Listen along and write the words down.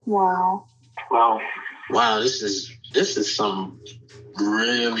Wow. Wow, this is some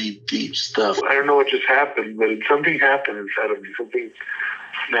really deep stuff. I don't know what just happened, but something happened inside of me. Something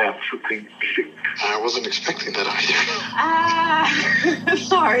snapped. Something. I wasn't expecting that either.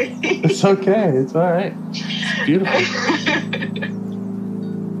 Sorry. It's okay. It's all right. It's beautiful.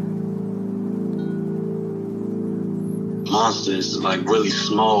 Monster is like really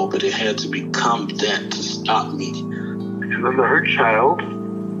small, but it had to become that to stop me. And then the hurt child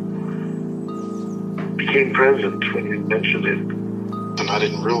became present when you mentioned it. And I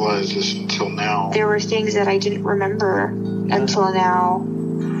didn't realize this until now. There were things that I didn't remember until now.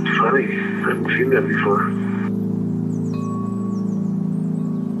 It's funny. I haven't seen that before.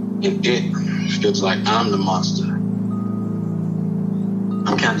 It feels like I'm the monster.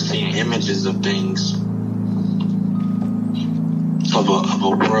 I'm kind of seeing images of things. Of a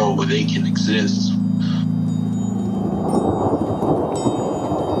world where they can exist.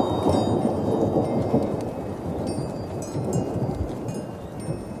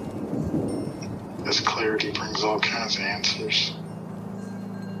 This clarity brings all kinds of answers.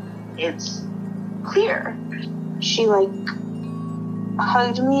 It's clear. She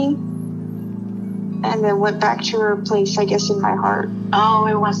hugged me and then went back to her place, I guess, in my heart. Oh,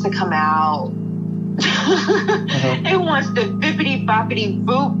 it wants to come out. It wants to bippity boppity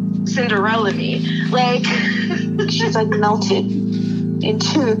boop Cinderella me. She's melted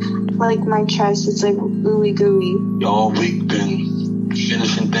into my chest. It's ooey gooey. All week been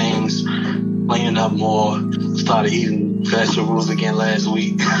finishing things, cleaning up more, started eating vegetables again last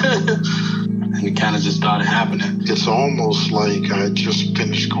week. And it kind of just started happening. It's almost like I just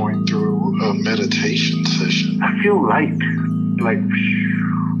finished going through a meditation session. I feel light.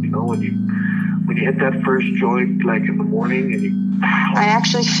 When you hit that first joint, in the morning, and I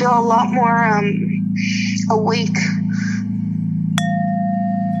actually feel a lot more awake.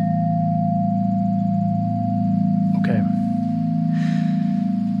 Okay.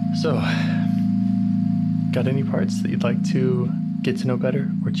 So, got any parts that you'd like to get to know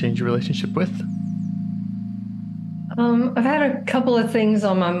better or change your relationship with? I've had a couple of things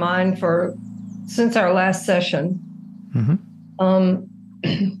on my mind since our last session. Mm-hmm.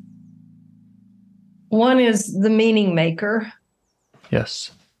 One is the meaning maker.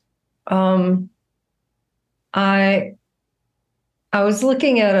 Yes. I was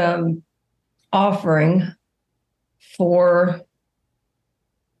looking at an offering for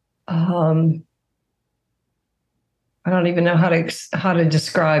I don't even know how to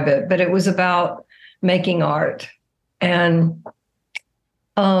describe it, but it was about making art. And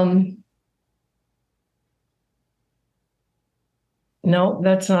no,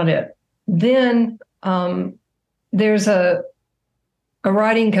 that's not it. Then there's a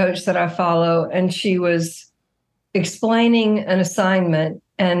writing coach that I follow, and she was explaining an assignment.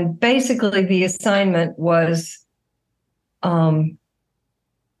 And basically the assignment was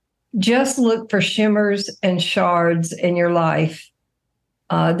just look for shimmers and shards in your life.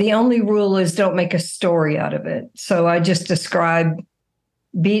 The only rule is don't make a story out of it. So I just described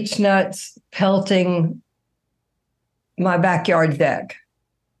beech nuts pelting my backyard deck.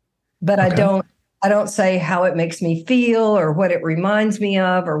 But okay. I don't say how it makes me feel or what it reminds me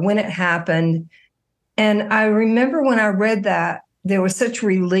of or when it happened. And I remember when I read that, there was such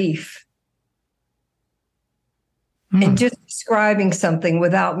relief in just describing something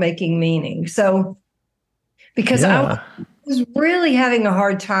without making meaning. So, because I was really having a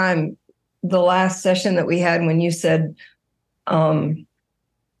hard time the last session that we had when you said, I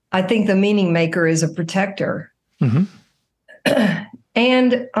think the meaning maker is a protector. Mm-hmm.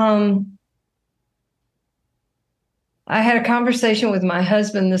 And I had a conversation with my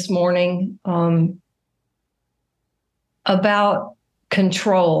husband this morning about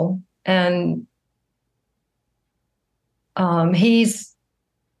control. And he's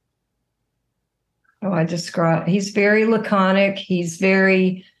very laconic. He's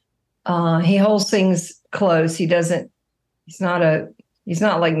very, he holds things close. He's not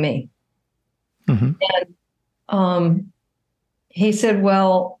like me. Mm-hmm. And he said,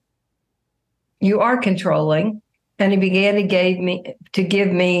 well, you are controlling. And he began to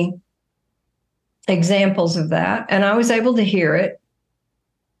give me examples of that. And I was able to hear it.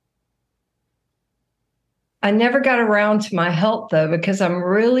 I never got around to my help, though, because I'm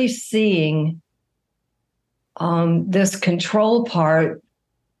really seeing this control part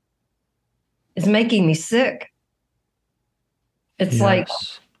is making me sick. It's like,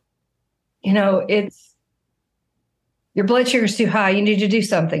 it's your blood sugar's too high. You need to do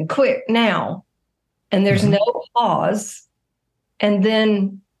something quick now. And there's no pause. And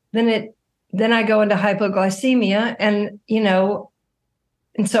then I go into hypoglycemia, and,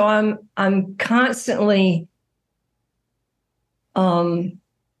 And so I'm constantly I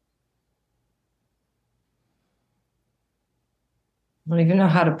don't even know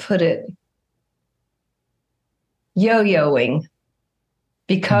how to put it, yo-yoing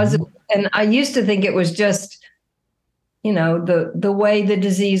because and I used to think it was just, the way the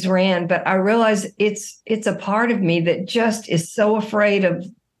disease ran, but I realize it's a part of me that just is so afraid of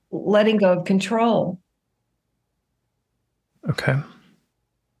letting go of control. Okay.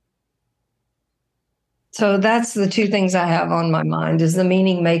 So that's the two things I have on my mind, is the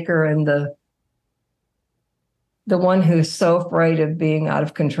meaning maker and the one who's so afraid of being out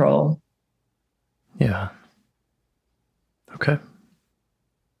of control. Yeah. Okay.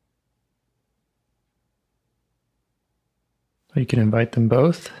 You can invite them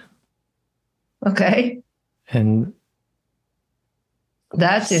both. Okay. And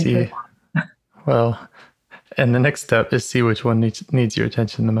that's see, well, and the next step is see which one needs your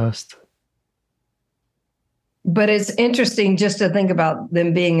attention the most. But it's interesting just to think about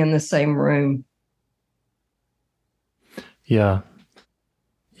them being in the same room. Yeah.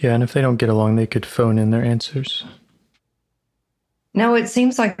 Yeah, and if they don't get along, they could phone in their answers. No, it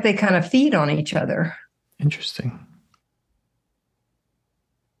seems like they kind of feed on each other. Interesting.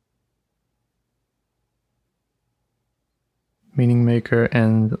 Meaning maker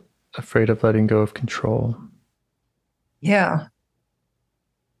and afraid of letting go of control. Yeah.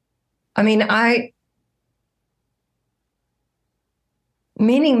 I mean,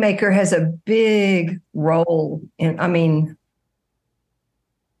 meaning maker has a big role in,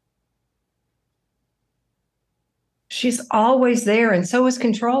 she's always there, and so is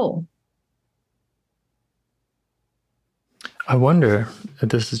control. I wonder,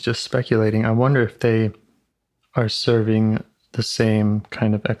 this is just speculating, I wonder if they are serving the same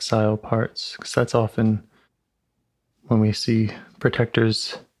kind of exile parts, because that's often when we see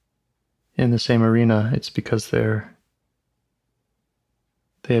protectors in the same arena, it's because they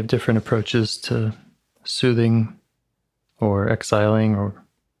have different approaches to soothing or exiling or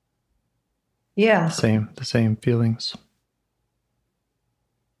the same feelings.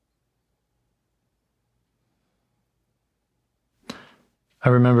 I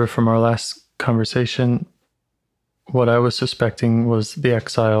remember from our last conversation, what I was suspecting was the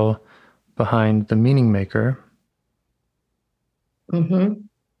exile behind the meaning maker,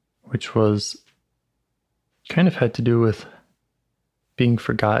 which was kind of had to do with being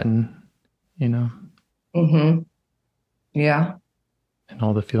forgotten, Yeah. And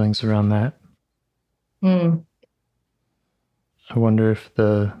all the feelings around that. I wonder if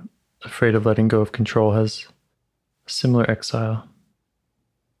the afraid of letting go of control has a similar exile.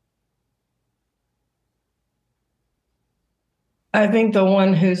 I think the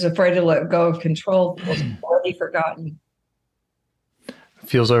one who's afraid to let go of control feels already forgotten.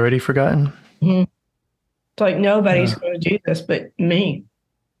 Feels already forgotten? It's like nobody's going to do this but me.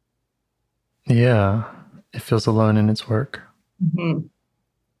 Yeah. It feels alone in its work.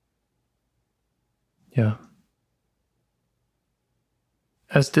 Yeah.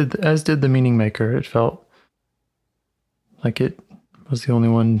 As did the meaning maker. It felt like it was the only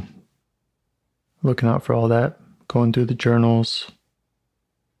one looking out for all that, going through the journals.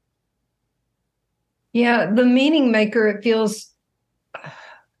 Yeah, the meaning maker, it feels,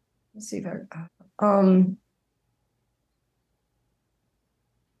 let's see if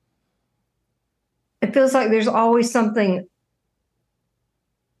it feels like there's always something,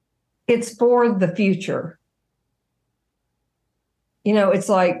 it's for the future. It's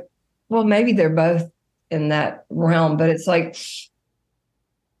like, well, maybe they're both in that realm, but it's like,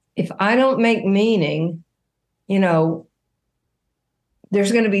 if I don't make meaning, there's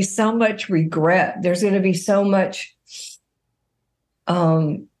going to be so much regret. There's going to be so much.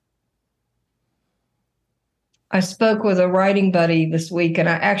 I spoke with a writing buddy this week, and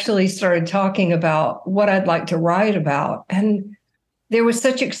I actually started talking about what I'd like to write about. And there was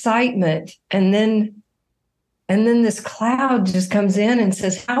such excitement. And then this cloud just comes in and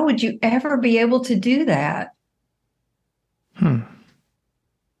says, how would you ever be able to do that?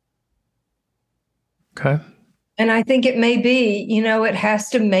 Okay. And I think it may be, it has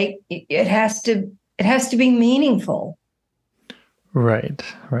to be meaningful. Right.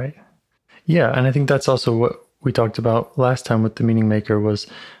 Yeah. And I think that's also what we talked about last time with the meaning maker was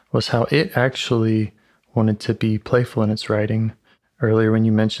how it actually wanted to be playful in its writing. Earlier, when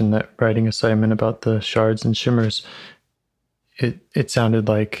you mentioned that writing assignment about the shards and shimmers, it sounded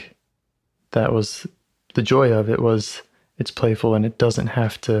like that was the joy of it, was it's playful and it doesn't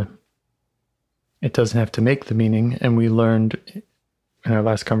have to make the meaning. And we learned in our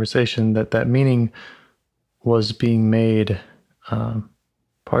last conversation that meaning was being made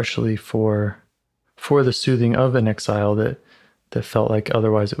partially for the soothing of an exile that felt like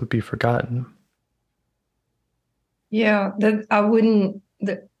otherwise it would be forgotten. Yeah, that I wouldn't.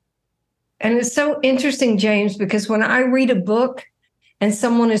 And it's so interesting, James, because when I read a book and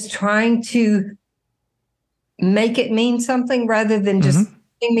someone is trying to make it mean something rather than just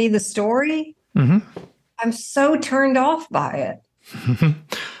giving me the story, I'm so turned off by it.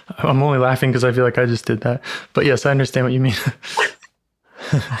 I'm only laughing because I feel like I just did that. But yes, I understand what you mean.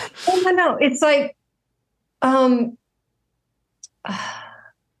 No. It's like, and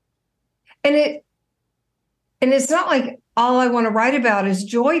it's not like all I want to write about is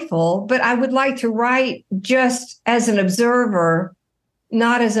joyful, but I would like to write just as an observer,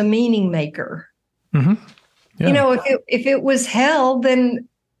 not as a meaning maker. Yeah. You know, if it was hell, then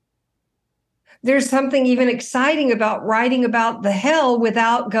there's something even exciting about writing about the hell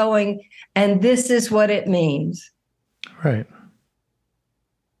without going, and this is what it means. Right.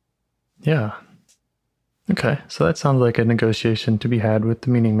 Yeah. Okay. So that sounds like a negotiation to be had with the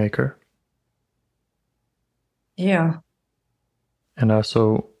meaning maker. Yeah. And I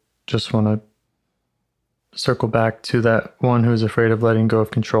also just want to circle back to that one who's afraid of letting go of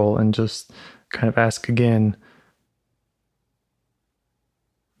control and just kind of ask again,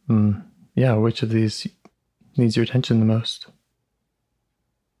 which of these needs your attention the most?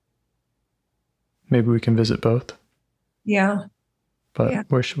 Maybe we can visit both. Yeah. But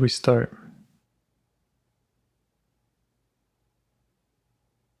where should we start?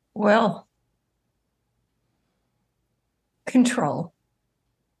 Well, control.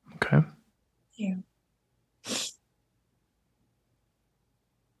 Okay. Yeah.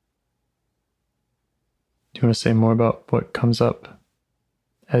 Do you want to say more about what comes up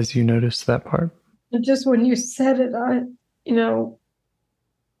as you notice that part? Just when you said it, I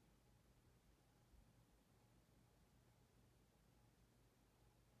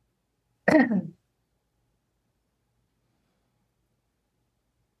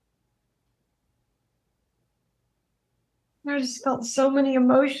just felt so many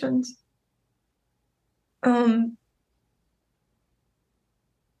emotions.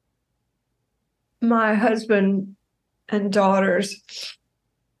 My husband and daughters,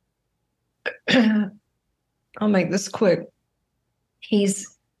 I'll make this quick. He's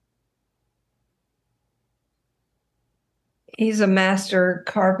a master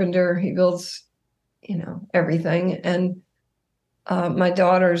carpenter. He builds, everything. And my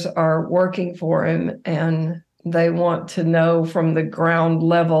daughters are working for him, and they want to know from the ground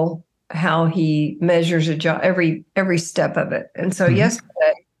level how he measures a job, every step of it. And so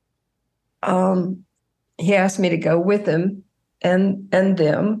yesterday, he asked me to go with him and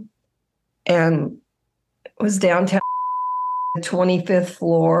them, and it was downtown, 25th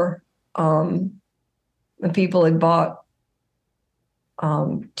floor. The people had bought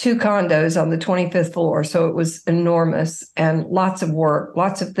 2 condos on the 25th floor. So it was enormous and lots of work,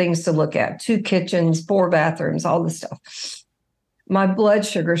 lots of things to look at, 2 kitchens, 4 bathrooms, all this stuff. My blood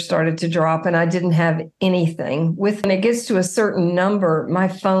sugar started to drop and I didn't have anything. When it gets to a certain number, my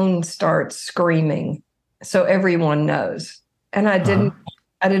phone starts screaming. So everyone knows. And I didn't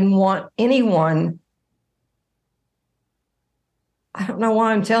want anyone. I don't know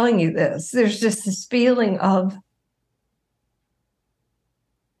why I'm telling you this. There's just this feeling of,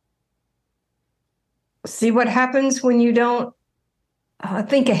 see what happens when you don't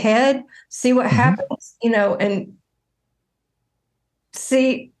think ahead, see what happens, and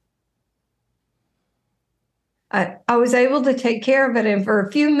see, I was able to take care of it. And for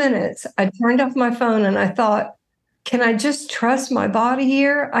a few minutes, I turned off my phone and I thought, can I just trust my body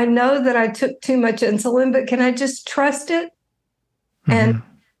here? I know that I took too much insulin, but can I just trust it? And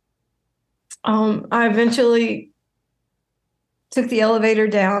I eventually took the elevator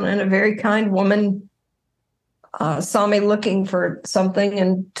down, and a very kind woman saw me looking for something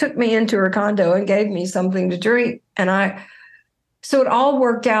and took me into her condo and gave me something to drink. And so it all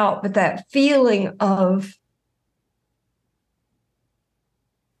worked out, but that feeling of,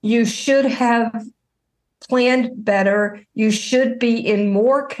 you should have planned better, you should be in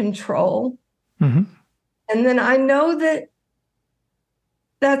more control. And then I know that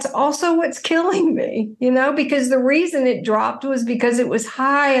that's also what's killing me, because the reason it dropped was because it was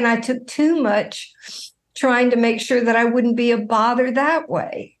high and I took too much, trying to make sure that I wouldn't be a bother that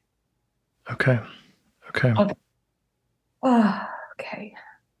way. Okay. Oh, okay.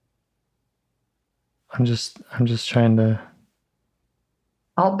 I'm just trying to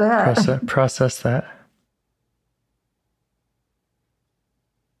I'll bet. process that.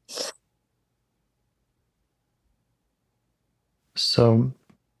 So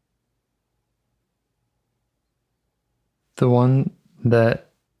the one that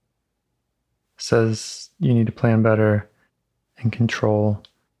says you need to plan better and control.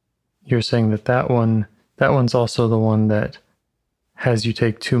 You're saying that one's also the one that has you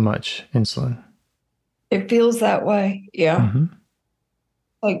take too much insulin. It feels that way. Yeah. Mm-hmm.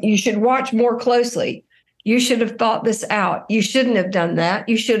 Like you should watch more closely. You should have thought this out. You shouldn't have done that.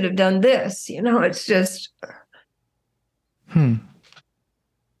 You should have done this. It's just. Okay.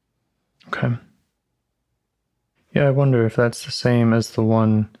 Yeah, I wonder if that's the same as the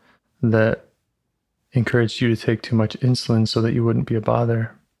one that encouraged you to take too much insulin so that you wouldn't be a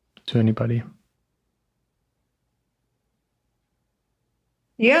bother to anybody.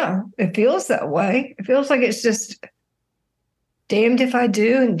 Yeah, it feels that way. It feels like it's just damned if I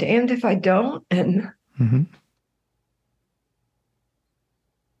do and damned if I don't. And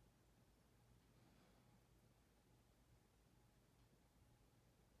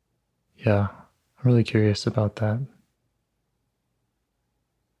yeah, I'm really curious about that.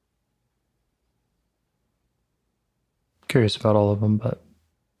 Curious about all of them, but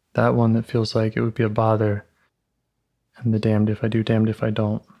that one that feels like it would be a bother, and the damned if I do, damned if I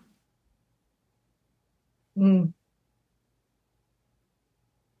don't.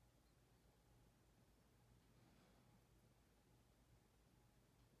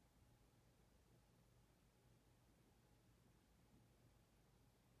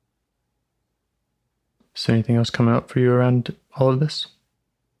 Is there anything else coming up for you around all of this?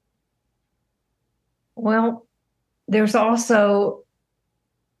 Well, there's also,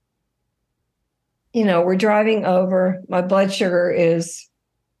 we're driving over. My blood sugar is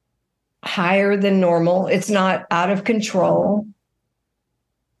higher than normal. It's not out of control.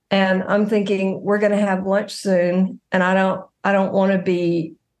 And I'm thinking we're going to have lunch soon. And I don't want to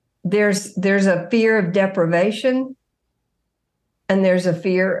be, there's a fear of deprivation. And there's a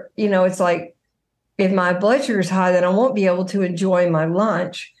fear, it's like, if my blood sugar is high, then I won't be able to enjoy my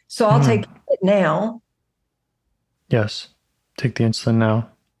lunch. So I'll take it now. Yes. Take the insulin now.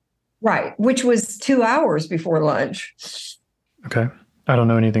 Right. Which was 2 hours before lunch. Okay. I don't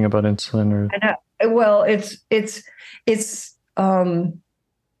know anything about insulin or. I know. Well, it's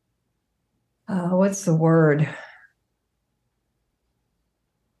what's the word?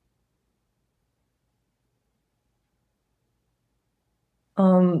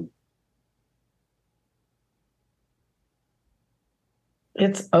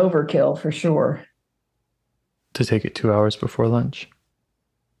 It's overkill for sure. To take it 2 hours before lunch?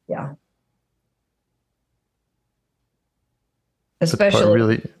 Yeah.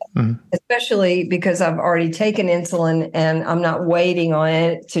 Especially because I've already taken insulin and I'm not waiting on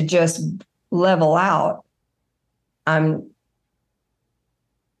it to just level out. It's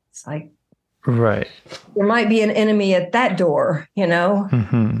like, right. There might be an enemy at that door, Yeah.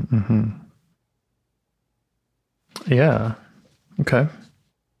 Okay.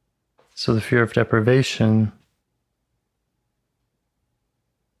 So the fear of deprivation.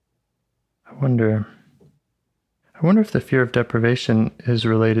 I wonder if the fear of deprivation is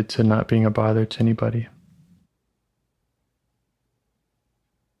related to not being a bother to anybody.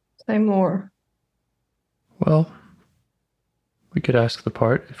 Say more. Well, we could ask the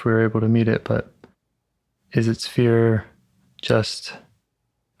part if we were able to meet it, but is its fear just,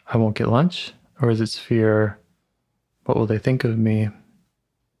 I won't get lunch? Or is its fear, what will they think of me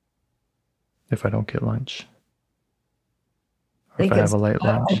if I don't get lunch? Or if I have a late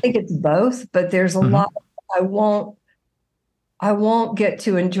lunch? I think it's both, but there's a lot. I won't get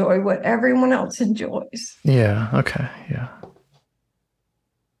to enjoy what everyone else enjoys. Yeah. Okay. Yeah.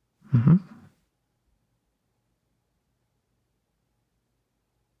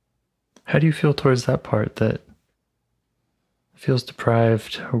 How do you feel towards that part that feels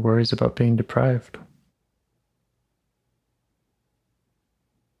deprived or worries about being deprived?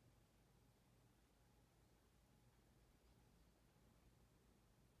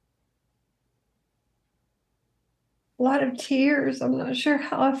 A lot of tears. I'm not sure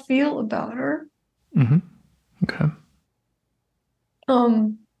how I feel about her. Okay.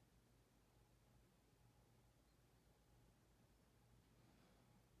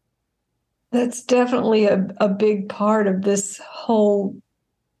 That's definitely a big part of this whole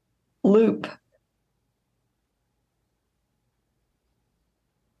loop.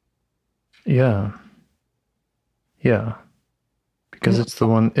 Yeah. Yeah. Because it's the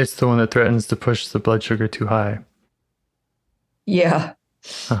one that threatens to push the blood sugar too high. Yeah.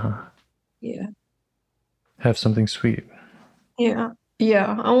 Yeah. Have something sweet. Yeah.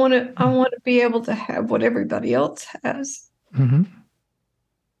 Yeah. I want to be able to have what everybody else has.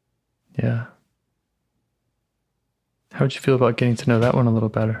 Yeah. How would you feel about getting to know that one a little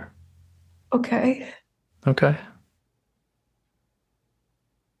better? Okay.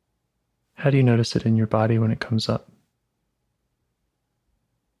 How do you notice it in your body when it comes up?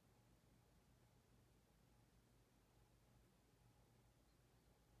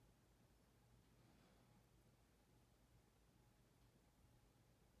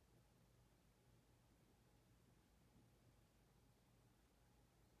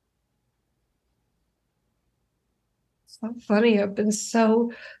 So funny. I've been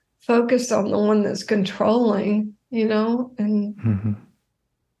so focused on the one that's controlling, and Mm-hmm.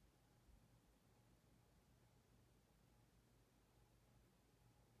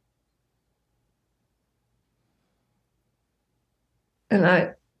 and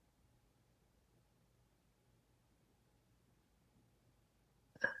I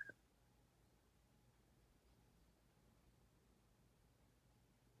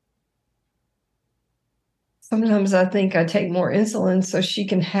sometimes I think I take more insulin so she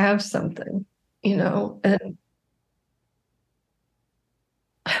can have something, and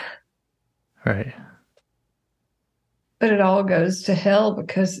Right. but it all goes to hell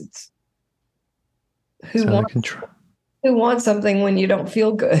because it's It's out of control. who wants something when you don't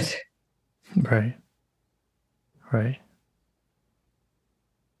feel good. Right. Right.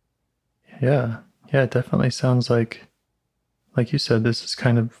 Yeah. Yeah, it definitely sounds like you said, this is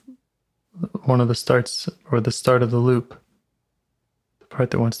kind of one of the starts, or the start of the loop. The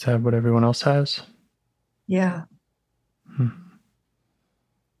part that wants to have what everyone else has. Yeah. Hmm.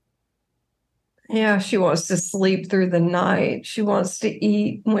 Yeah, she wants to sleep through the night. She wants to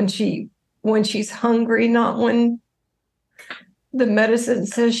eat when she's hungry, not when the medicine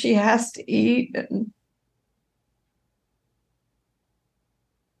says she has to eat. And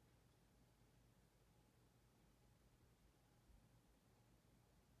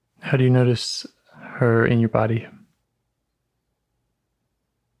How do you notice her in your body?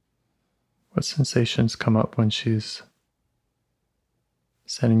 What sensations come up when she's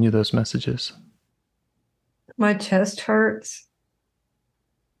sending you those messages? my chest hurts.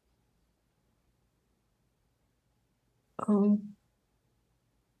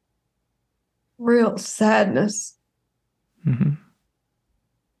 Real sadness. Mm-hmm.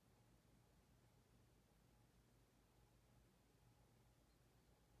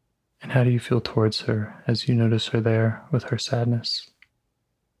 And how do you feel towards her as you notice her there with her sadness?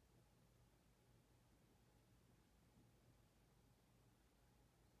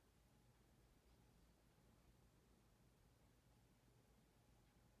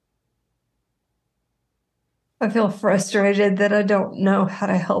 I feel frustrated that I don't know how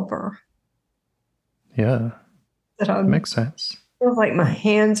to help her. Yeah, That makes sense. feel like my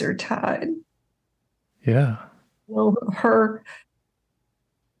hands are tied. Yeah.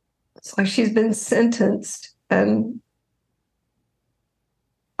 It's like she's been sentenced and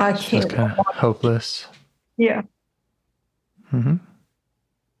I She feels can't. kind of hopeless. Yeah. Mm-hmm.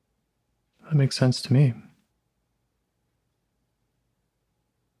 That makes sense to me.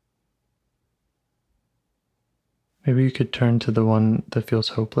 Maybe you could turn to the one that feels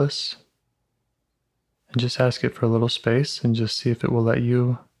hopeless and just ask it for a little space and just see if it will let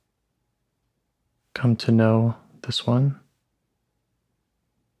you come to know this one.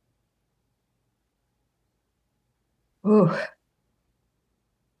 Ooh.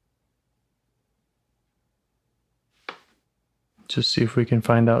 Just see if we can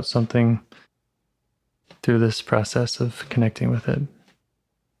find out something through this process of connecting with it.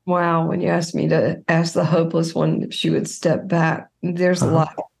 Wow. When you asked me to ask the hopeless one if she would step back, there's a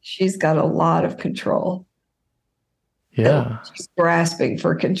lot. She's got a lot of control. Yeah. She's grasping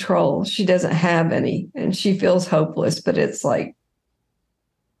for control. She doesn't have any, and she feels hopeless, but it's like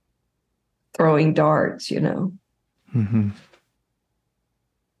throwing darts, Mm-hmm.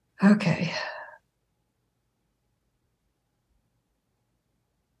 Okay.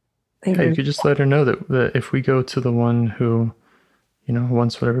 Yeah, you could just let her know that if we go to the one who,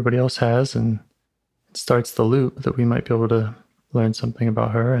 wants what everybody else has and it starts the loop, that we might be able to learn something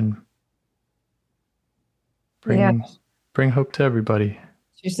about her and bring hope to everybody.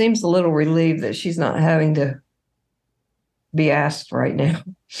 She seems a little relieved that she's not having to be asked right now.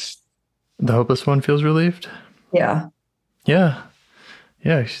 The hopeless one feels relieved? Yeah. Yeah.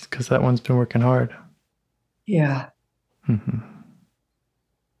 Yeah, because that one's been working hard. Yeah. Mm-hmm.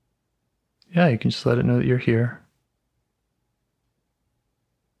 Yeah, you can just let it know that you're here.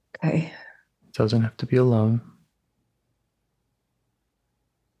 Okay. It doesn't have to be alone.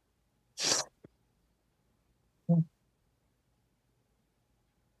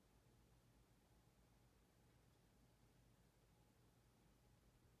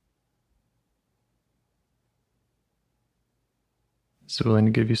 Is it willing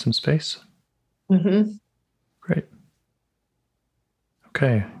to give you some space? Mm-hmm. Great.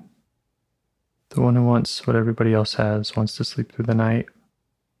 Okay. The one who wants what everybody else has, wants to sleep through the night.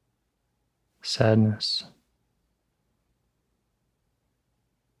 Sadness.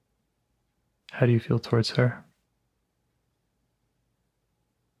 How do you feel towards her?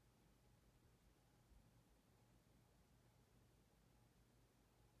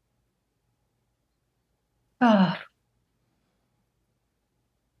 Ah,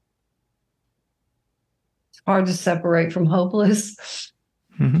 it's hard to separate from hopeless.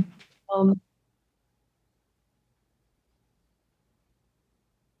 Mm-hmm.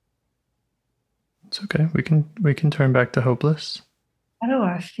 It's okay. We can turn back to hopeless. How do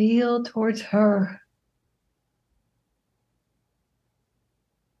I feel towards her?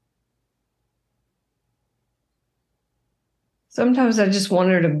 Sometimes I just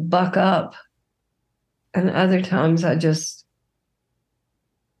want her to buck up. And other times I just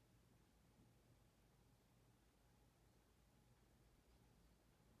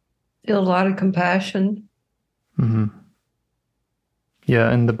feel a lot of compassion. Mm-hmm. Yeah,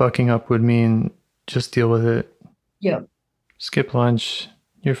 and the bucking up would mean just deal with it. Yep. Skip lunch.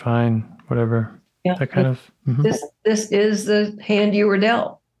 You're fine. Whatever. Yeah. That kind of. Mm-hmm. This is the hand you were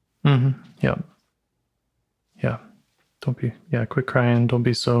dealt. Mm-hmm. Yeah. Yeah. Don't be. Yeah. Quit crying. Don't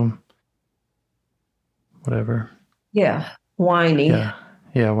be so. Whatever. Yeah. Whiny. Yeah.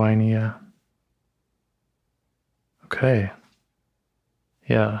 Yeah. Whiny. Yeah. Okay.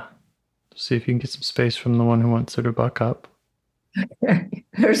 Yeah. See if you can get some space from the one who wants her to buck up.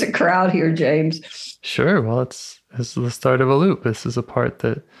 There's a crowd here, James. Sure. Well, this is the start of a loop. This is a part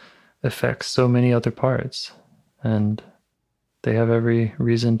that affects so many other parts, and they have every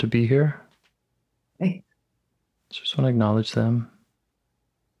reason to be here. Okay. Just want to acknowledge them.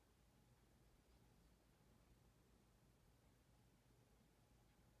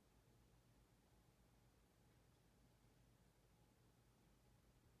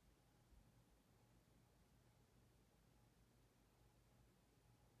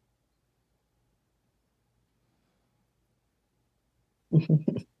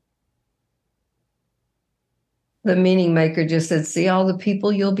 The meaning maker just said, see all the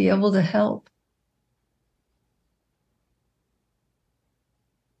people you'll be able to help.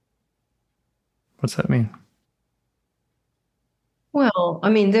 What's that mean? Well, I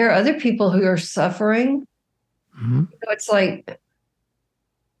mean, there are other people who are suffering. Mm-hmm. You know, it's like,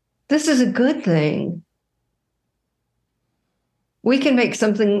 this is a good thing. We can make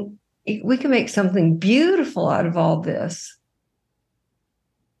something beautiful out of all this.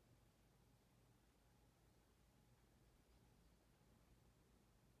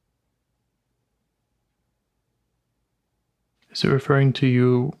 Is it referring to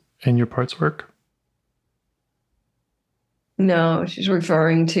you and your parts work? No, she's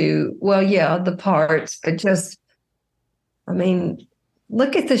referring to, well, yeah, the parts, but just, I mean,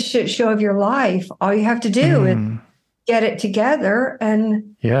 look at the shit show of your life. All you have to do is get it together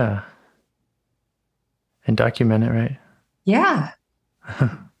and. Yeah. And document it, right? Yeah.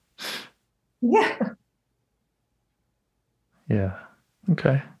 Yeah. Yeah.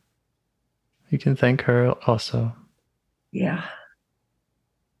 Okay. You can thank her also. Yeah.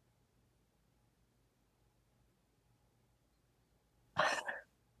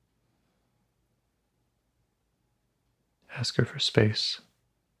 Ask her for space.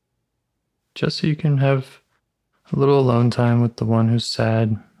 Just so you can have a little alone time with the one who's sad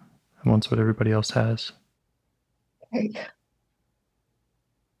and wants what everybody else has. Okay.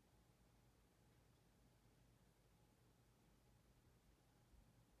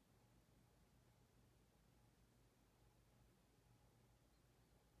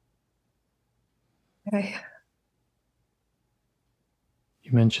 Okay.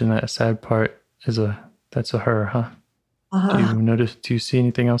 You mentioned that a sad part is that's a her, huh? Do you see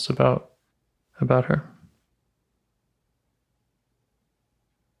anything else about her?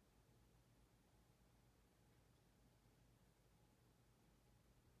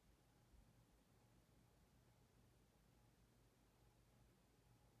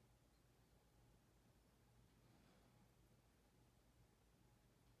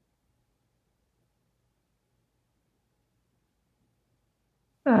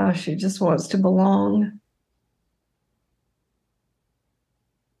 She just wants to belong.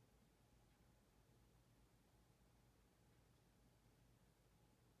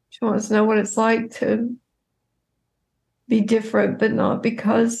 She wants to know what it's like to be different, but not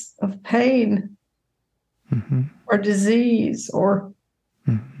because of pain or disease or.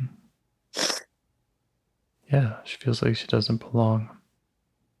 Yeah, she feels like she doesn't belong.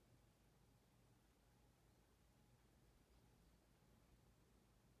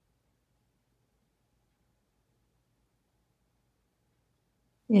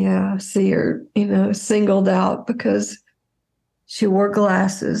 Yeah, see her, singled out because she wore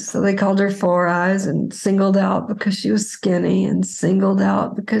glasses. So they called her Four Eyes, and singled out because she was skinny, and singled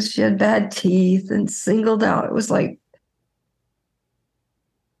out because she had bad teeth, and singled out. It was like,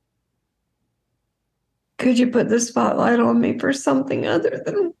 could you put the spotlight on me for something other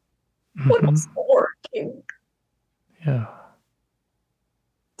than what's working? Yeah.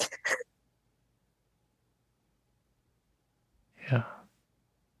 Yeah.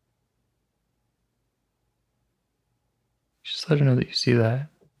 Just let her know that you see that.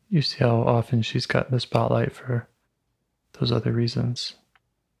 You see how often she's gotten the spotlight for those other reasons.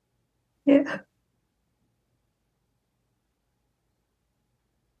 Yeah.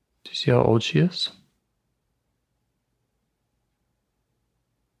 Do you see how old she is?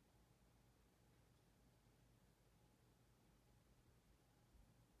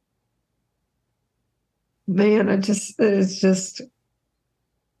 Man, it's just a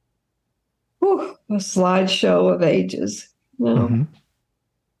slideshow of ages. Mm-hmm.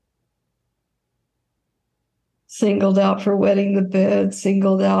 Singled out for wetting the bed,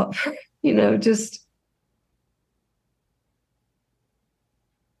 singled out for, just.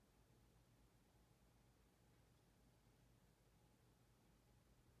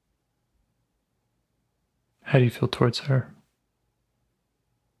 How do you feel towards her?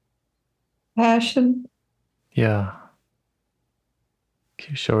 Passion. Yeah.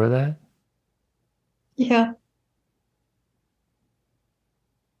 Can you show her that? Yeah.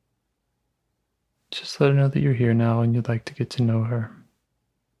 Just let her know that you're here now and you'd like to get to know her.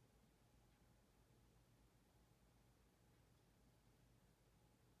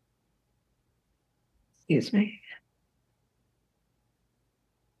 Excuse me.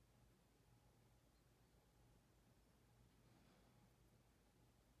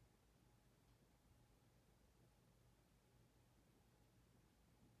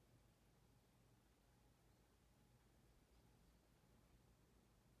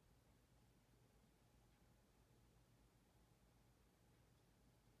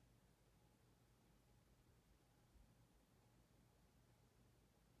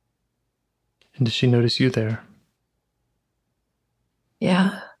 And does she notice you there?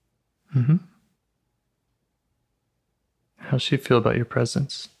 Yeah. Mm-hmm. How's she feel about your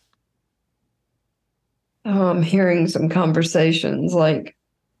presence? I'm hearing some conversations like,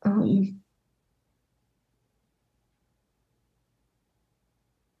 I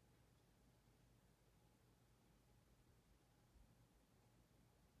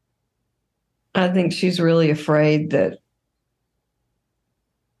think she's really afraid that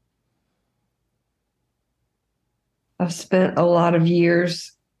I've spent a lot of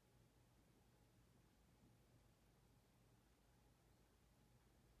years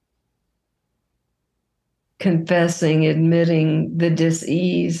confessing, admitting the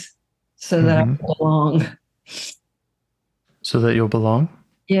dis-ease so that I belong. So that you'll belong?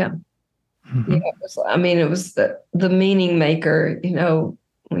 Yeah. Mm-hmm. Yeah. It was the meaning maker,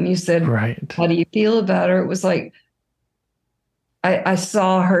 when you said, Right. how do you feel about her? It was like, I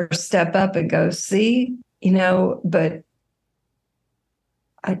saw her step up and go, see, but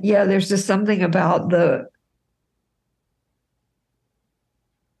there's just something about I'm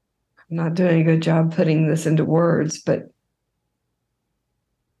not doing a good job putting this into words, but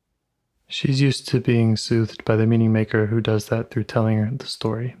She's used to being soothed by the meaning maker who does that through telling her the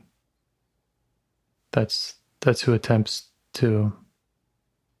story. That's who attempts to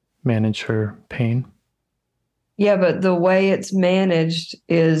manage her pain. yeah, but the way it's managed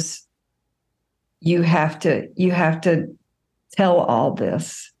is you have to tell all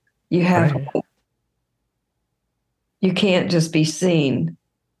this. You have Right. You can't just be seen.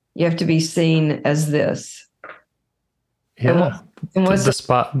 You have to be seen as this. Yeah.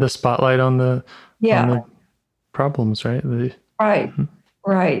 The spotlight on the problems, right? Right.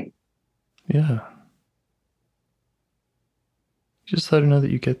 Right. Yeah. Just let her know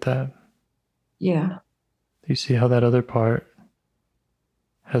that you get that. Yeah. You see how that other part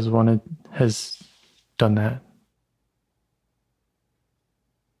has done that.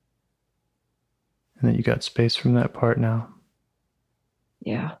 And that you got space from that part now.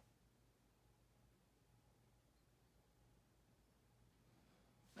 Yeah.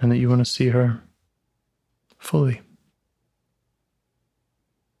 And that you want to see her fully.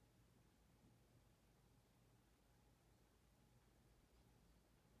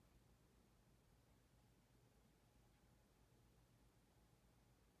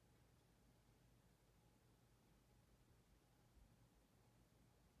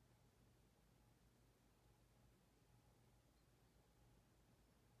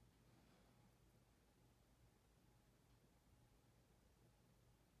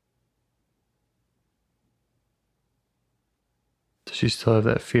 Does she still have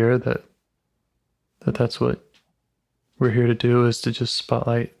that fear that's what we're here to do, is to just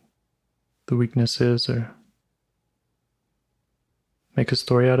spotlight the weaknesses or make a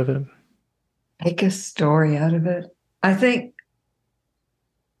story out of it? Make a story out of it. I think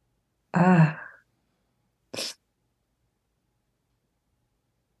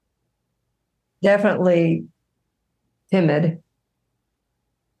definitely timid,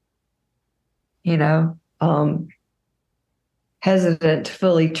 hesitant to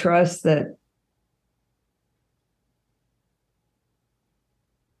fully trust that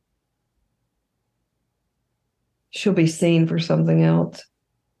she'll be seen for something else,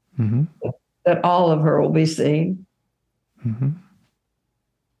 Mm-hmm. that all of her will be seen. Mm-hmm.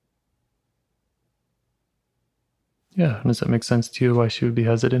 Yeah. Does that make sense to you, why she would be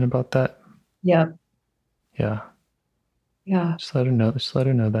hesitant about that? Yeah. Yeah. Yeah. Just let her know. Just let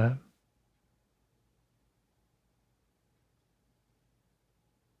her know that.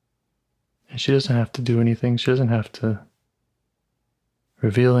 And she doesn't have to do anything. She doesn't have to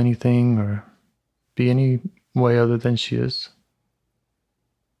reveal anything or be any way other than she is.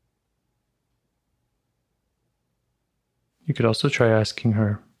 You could also try asking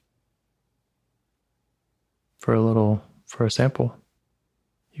her for a sample.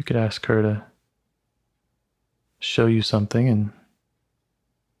 You could ask her to show you something and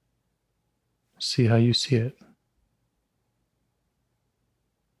see how you see it.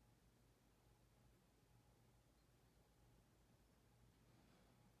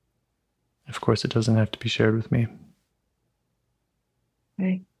 Of course, it doesn't have to be shared with me.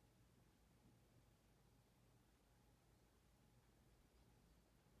 Okay.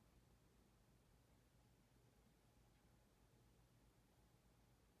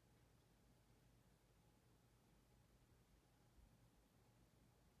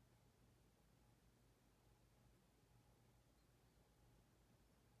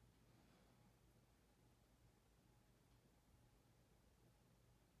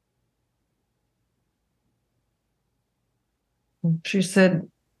 She said,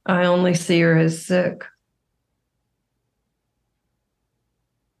 I only see her as sick.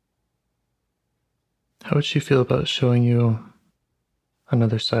 How would she feel about showing you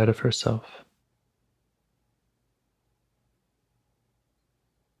another side of herself?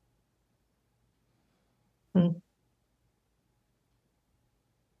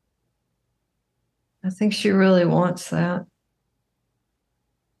 I think she really wants that.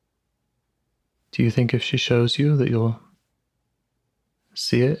 Do you think if she shows you that you'll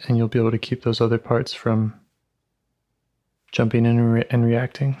see it and you'll be able to keep those other parts from jumping in and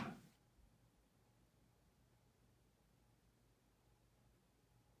reacting?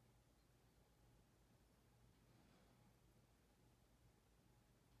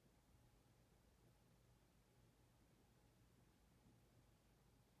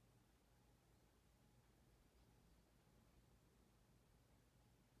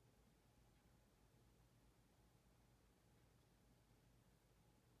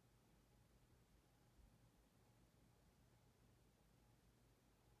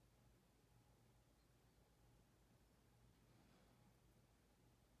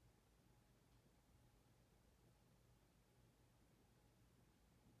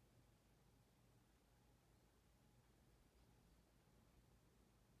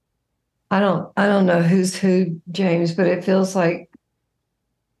 I don't know who's who, James, but it feels like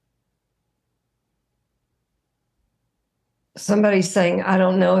somebody's saying, I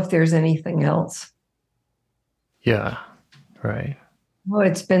don't know if there's anything else. Yeah, right. Well,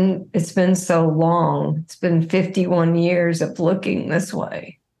 it's been so long. It's been 51 years of looking this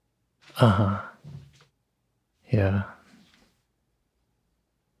way. Uh-huh. Yeah.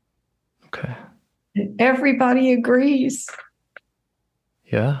 Okay. And everybody agrees.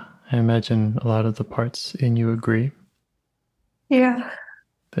 Yeah, I imagine a lot of the parts in you agree Yeah.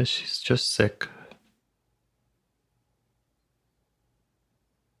 that she's just sick.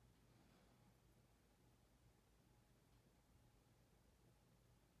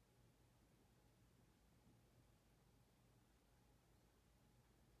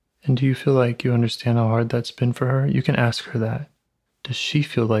 And do you feel like you understand how hard that's been for her? You can ask her that. Does she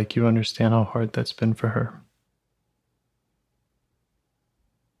feel like you understand how hard that's been for her?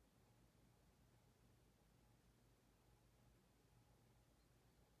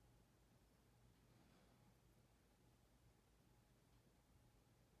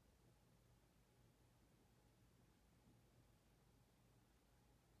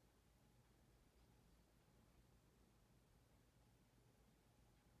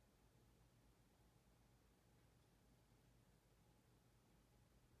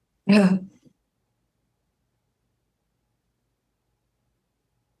 Yeah.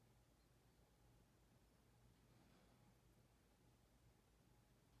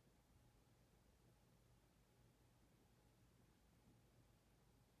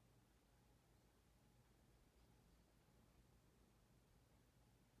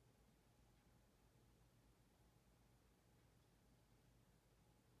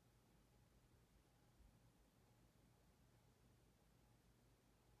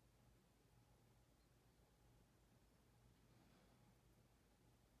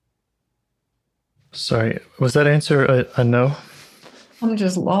 Sorry, was that answer a no? I'm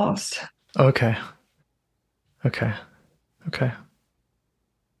just lost. Okay. Okay. Okay.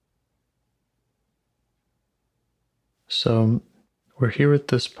 So we're here at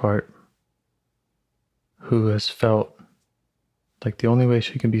this part who has felt like the only way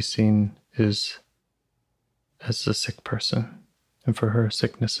she can be seen is as a sick person and for her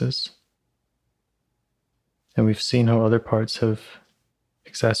sicknesses. And we've seen how other parts have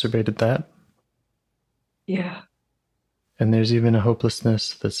exacerbated that. Yeah. And there's even a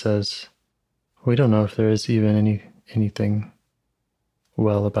hopelessness that says, we don't know if there is even anything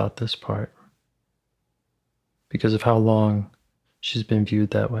well about this part because of how long she's been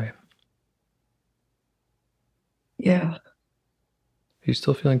viewed that way. Yeah. Are you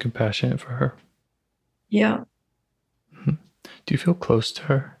still feeling compassionate for her? Yeah. Mm-hmm. Do you feel close to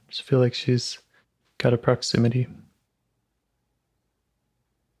her? Does it feel like she's got a proximity?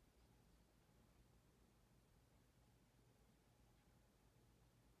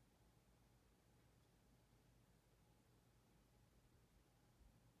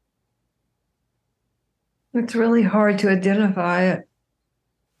 It's really hard to identify it.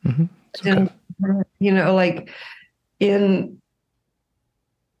 Mm-hmm. It's okay. You know, like in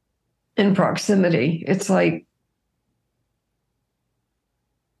proximity, it's like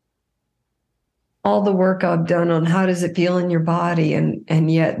all the work I've done on how does it feel in your body,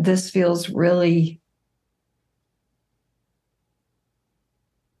 and yet this feels really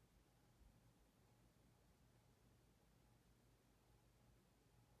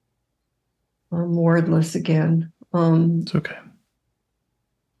wordless again. It's okay.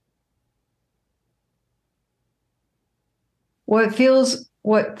 What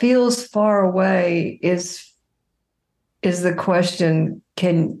feels far away is the question,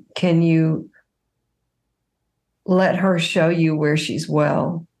 can you let her show you where she's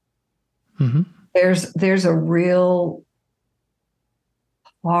well? Mm-hmm. There's a real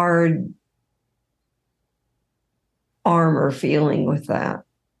hard armor feeling with that.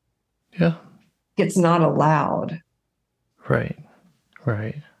 Yeah. It's not allowed. Right.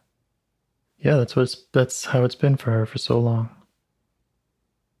 Right. Yeah, that's how it's been for her for so long.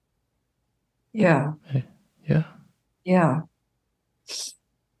 Yeah. Yeah. Yeah.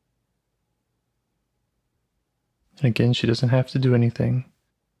 And again, she doesn't have to do anything.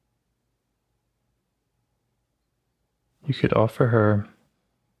 You could offer her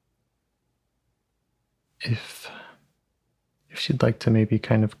if she'd like to maybe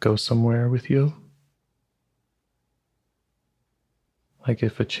kind of go somewhere with you. Like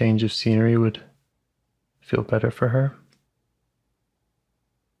if a change of scenery would feel better for her.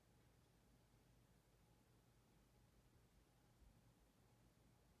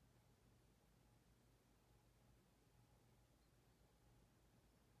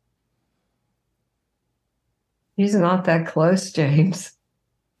 He's not that close, James.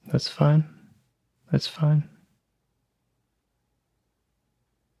 That's fine. That's fine.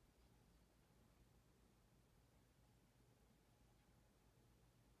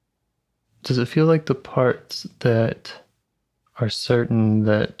 Does it feel like the parts that are certain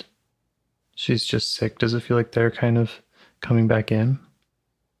that she's just sick, does it feel like they're kind of coming back in?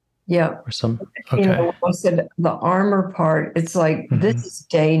 Yeah. Or some, okay. You know, I said the armor part, it's like, this is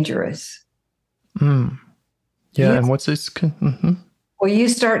dangerous. Mm. Yeah, and what's this? Mm-hmm. Well, you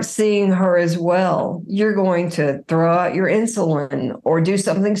start seeing her as well, you're going to throw out your insulin or do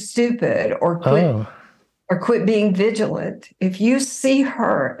something stupid or quit being vigilant. If you see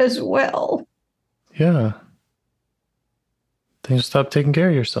her as well. Yeah. Then you stop taking care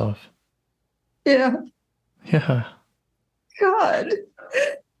of yourself. Yeah. Yeah. God.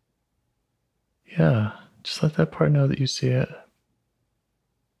 Yeah. Just let that part know that you see it.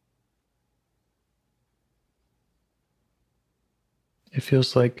 It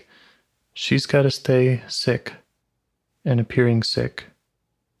feels like she's got to stay sick and appearing sick,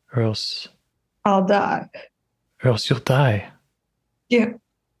 or else I'll die. Or else you'll die. Yeah.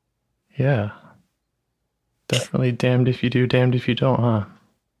 Yeah. Definitely damned if you do, damned if you don't, huh?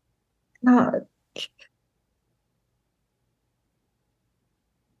 God.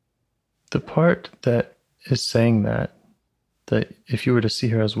 The part that is saying that if you were to see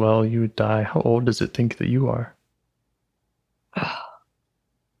her as well, you would die, how old does it think that you are?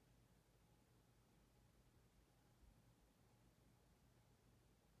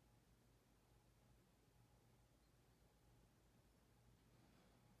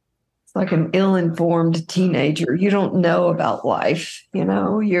 It's like an ill-informed teenager. You don't know about life, you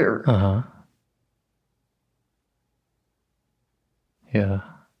know, you're. Uh-huh. Yeah.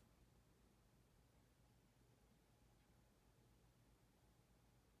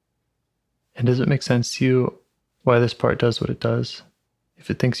 And does it make sense to you why this part does what it does? If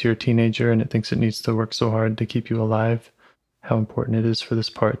it thinks you're a teenager and it thinks it needs to work so hard to keep you alive, how important it is for this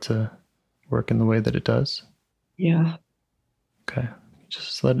part to work in the way that it does? Yeah. Okay.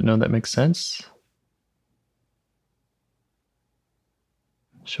 Just let it know that makes sense.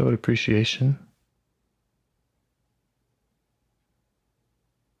 Show it appreciation.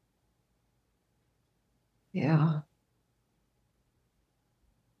 Yeah.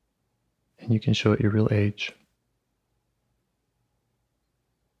 And you can show it your real age.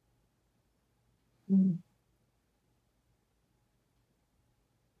 Mm.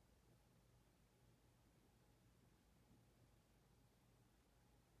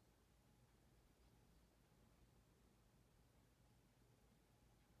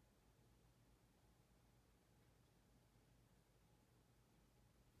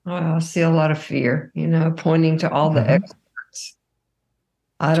 Oh, I see a lot of fear, pointing to all the experts.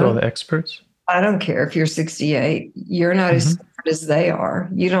 To all the experts? I don't care if you're 68. You're not as smart as they are.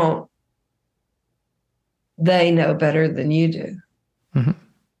 They know better than you do. Mm-hmm.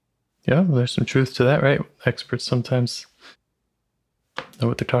 Yeah, well, there's some truth to that, right? Experts sometimes know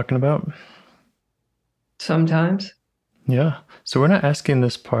what they're talking about. Sometimes. Yeah. So we're not asking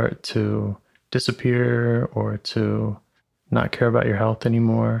this part to disappear or to not care about your health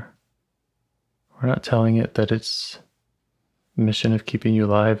anymore. We're not telling it that its mission of keeping you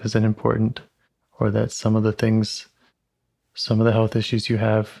alive isn't important, or that some of the health issues you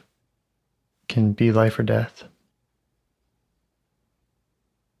have can be life or death.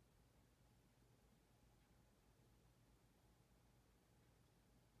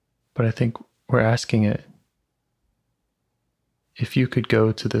 But I think we're asking it, if you could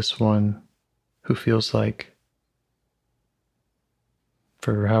go to this one who feels like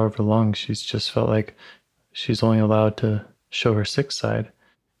for however long she's just felt like she's only allowed to show her sick side,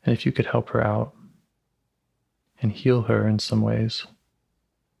 and if you could help her out and heal her in some ways.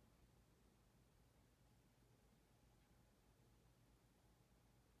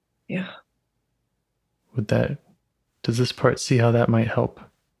 Yeah. Does this part see how that might help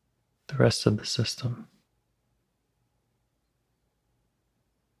the rest of the system?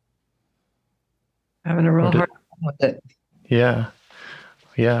 Having a real hard time with it. Yeah.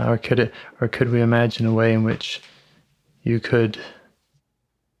 Yeah. Or could we imagine a way in which you could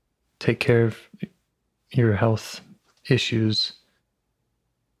take care of your health issues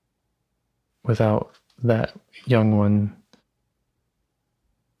without that young one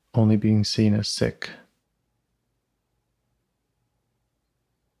only being seen as sick?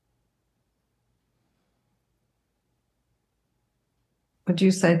 Would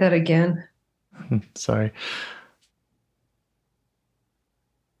you say that again? Sorry.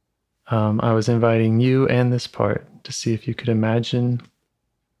 I was inviting you and this part to see if you could imagine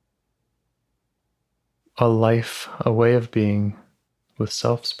a life, a way of being with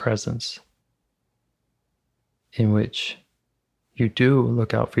self's presence in which you do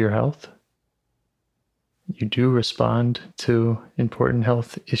look out for your health. You do respond to important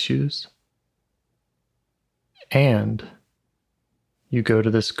health issues. And you go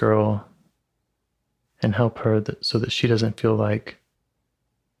to this girl and help her so that she doesn't feel like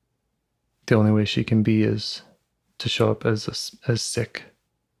the only way she can be is to show up as sick.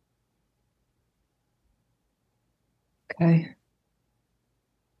 Okay.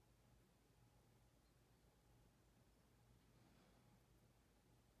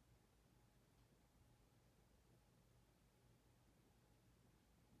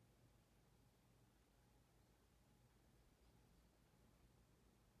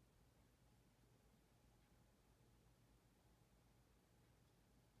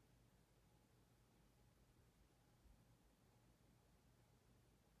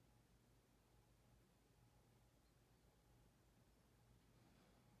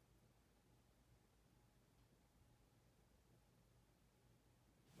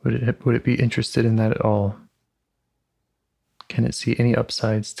 Would it be interested in that at all? Can it see any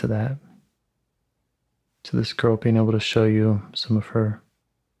upsides to that? To this girl being able to show you some of her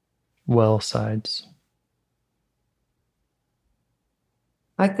well sides?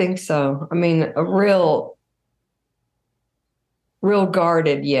 I think so. I mean, a real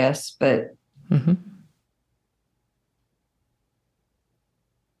guarded, yes, but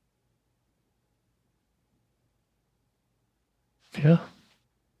Yeah.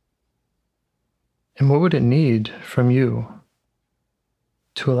 And what would it need from you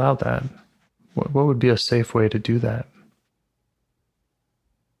to allow that? What would be a safe way to do that?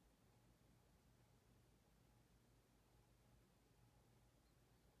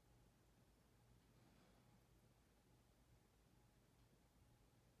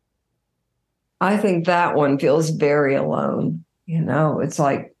 I think that one feels very alone. It's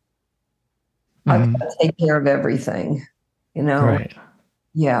like I've got to take care of everything, Right.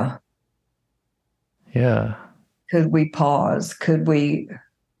 Yeah. Yeah. Could we pause? Could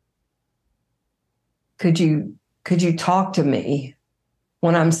you talk to me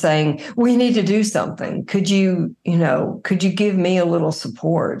when I'm saying we need to do something? Could you give me a little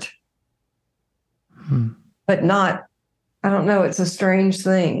support? But not, I don't know, it's a strange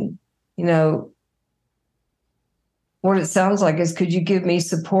thing. What it sounds like is, could you give me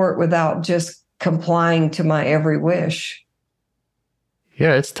support without just complying to my every wish?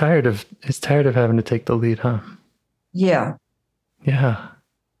 Yeah, it's tired of having to take the lead, huh? Yeah. Yeah.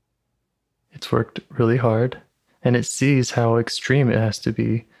 It's worked really hard, and it sees how extreme it has to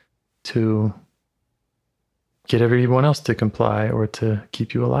be to get everyone else to comply or to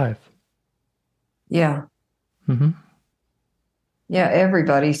keep you alive. Yeah. Mm-hmm. Yeah,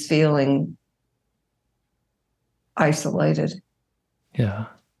 everybody's feeling isolated. Yeah.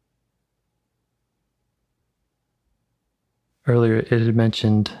 Earlier, it had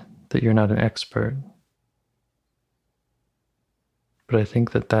mentioned that you're not an expert. But I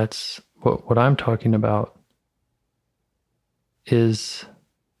think that that's what I'm talking about is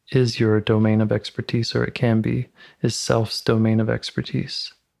your domain of expertise, or it can be, is self's domain of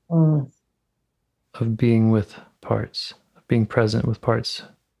expertise, of being with parts, of being present with parts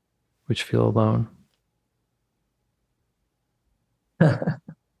which feel alone.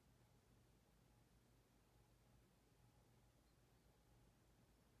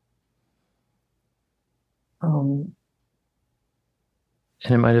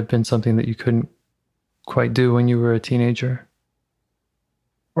 And it might have been something that you couldn't quite do when you were a teenager.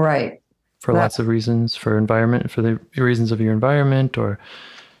 Right. For lots of reasons, for the reasons of your environment, or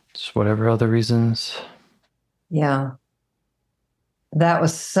just whatever other reasons. Yeah. That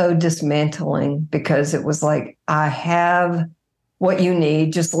was so dismantling, because it was like, I have what you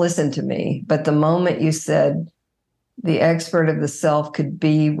need, just listen to me. But the moment you said the expert of the self could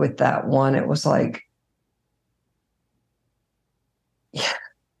be with that one, it was like,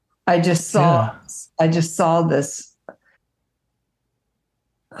 I just saw this,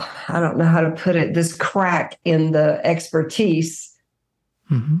 I don't know how to put it, this crack in the expertise,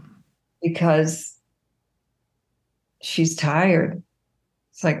 because she's tired.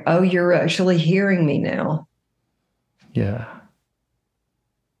 It's like, oh, you're actually hearing me now. Yeah.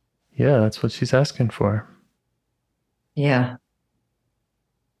 Yeah, that's what she's asking for. Yeah.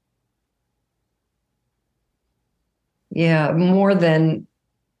 Yeah, more than,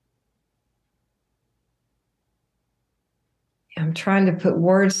 I'm trying to put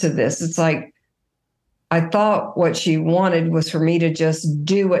words to this. It's like, I thought what she wanted was for me to just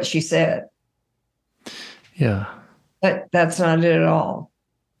do what she said. Yeah. But that's not it at all.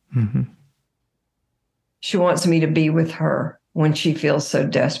 She wants me to be with her when she feels so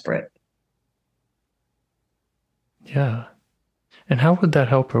desperate. Yeah. And how would that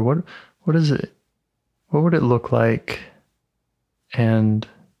help her? What is it? What would it look like? And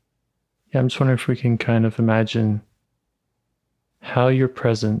yeah, I'm just wondering if we can kind of imagine how your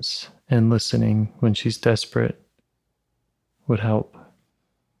presence and listening when she's desperate would help.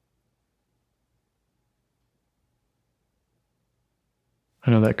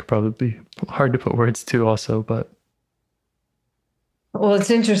 I know that could probably be hard to put words to also, but. Well,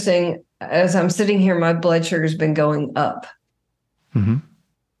 it's interesting. As I'm sitting here, my blood sugar's been going up. And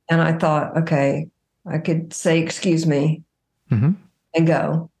I thought, okay, I could say, excuse me, and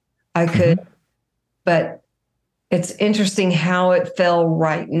go. I could, but it's interesting how it fell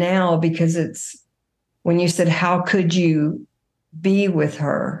right now, because it's, when you said, how could you be with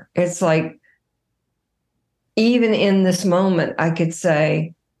her? It's like, even in this moment, I could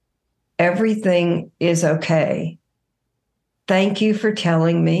say, everything is okay. Thank you for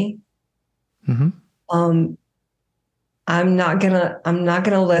telling me. I'm not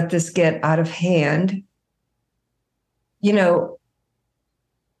gonna let this get out of hand.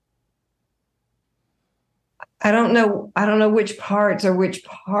 I don't know which parts,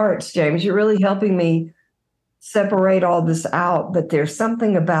 James. You're really helping me separate all this out, but there's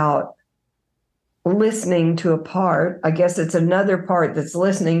something about listening to a part. I guess it's another part that's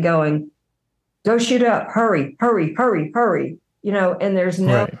listening, going, go shoot up, hurry, hurry, hurry, hurry. And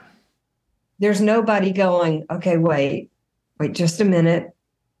there's nobody going, okay, wait just a minute.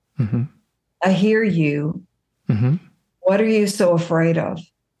 I hear you. What are you so afraid of?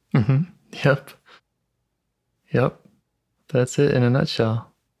 Yep. That's it in a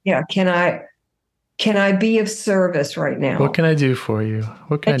nutshell. Yeah. Can I be of service right now? What can I do for you?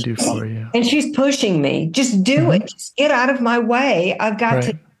 What can I do for you? And she's pushing me. Just do it. Just get out of my way. I've got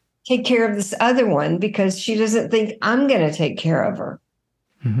to take care of this other one because she doesn't think I'm going to take care of her.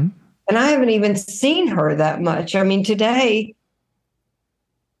 Mm-hmm. And I haven't even seen her that much. I mean, today,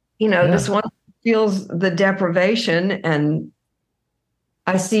 this one feels the deprivation and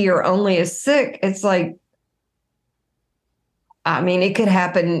I see her only as sick. It's like, I mean, it could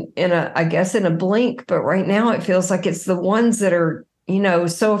happen in a blink, but right now it feels like it's the ones that are,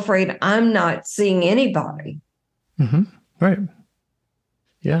 so afraid I'm not seeing anybody. Mm-hmm. Right.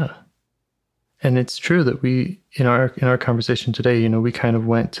 Yeah. And it's true that we, in our conversation today, we kind of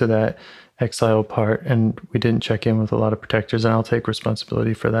went to that exile part and we didn't check in with a lot of protectors, and I'll take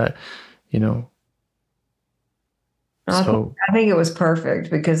responsibility for that, So I think it was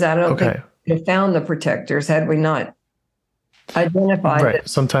perfect because I don't think we have found the protectors had we not identified. Right.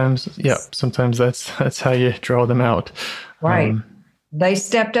 Sometimes that's how you draw them out. Right. They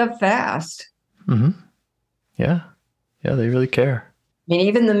stepped up fast. Mm-hmm. Yeah. Yeah, they really care. I mean,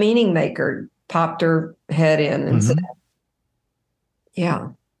 even the meaning maker popped her head in and said, yeah.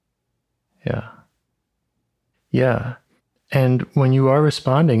 Yeah. Yeah. And when you are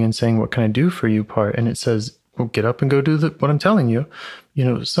responding and saying, what can I do for you part, and it says, well, get up and go do what I'm telling you,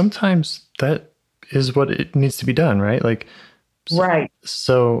 sometimes that is what it needs to be done, right? Like, right.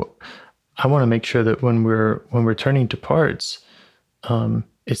 So I want to make sure that when we're turning to parts,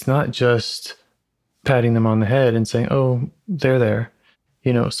 it's not just patting them on the head and saying, oh, they're there.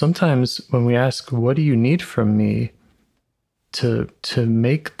 Sometimes when we ask, what do you need from me to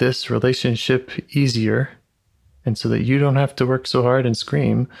make this relationship easier and so that you don't have to work so hard and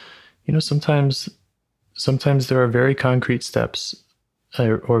scream, sometimes there are very concrete steps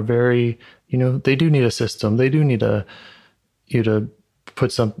or very, they do need a system. They do need you to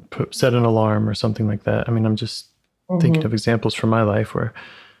set an alarm or something like that. I mean, I'm just thinking of examples from my life where,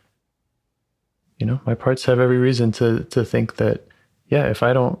 my parts have every reason to think that, yeah, if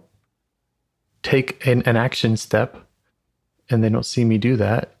I don't take an action step and they don't see me do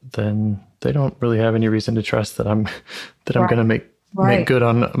that, then they don't really have any reason to trust that I'm going to make good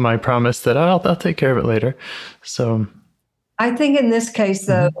on my promise that I'll take care of it later. So I think in this case,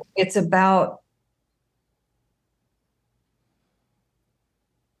 though, it's about,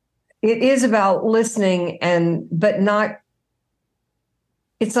 it is about listening but not,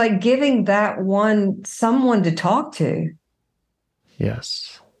 it's like giving that one someone to talk to.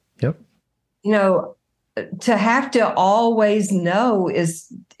 Yes. Yep. To have to always know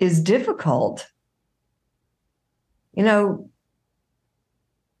is difficult. It's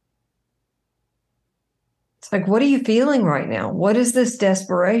like, what are you feeling right now? What is this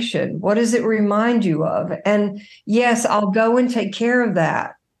desperation? What does it remind you of? And yes, I'll go and take care of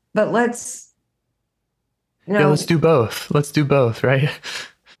that, but let's do both. Let's do both, right?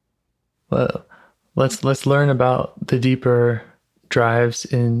 Well, let's learn about the deeper drives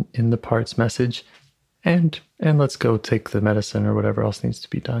in the parts message, and let's go take the medicine or whatever else needs to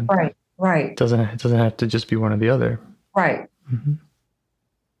be done. Right. It doesn't have to just be one or the other. Right. Mm-hmm.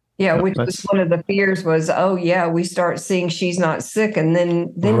 Yeah, which was one of the fears was, oh yeah, we start seeing she's not sick, and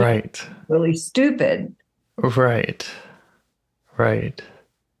then right, really stupid. Right.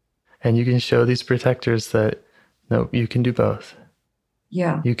 And you can show these protectors that no, you can do both.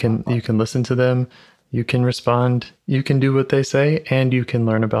 Yeah. You can listen to them, you can respond, you can do what they say, and you can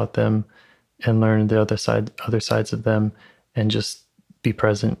learn about them and learn the other sides of them and just be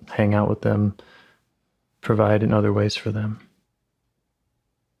present, hang out with them, provide in other ways for them.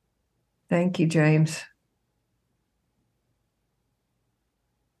 Thank you, James.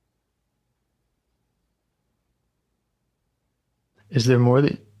 Is there more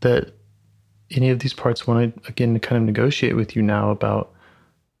that any of these parts want to, again, kind of negotiate with you now about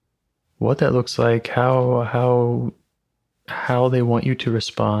what that looks like, how they want you to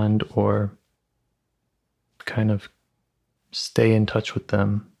respond, or kind of stay in touch with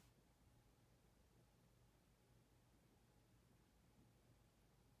them?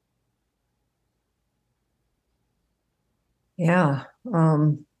 Yeah.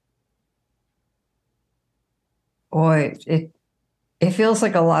 Boy, it feels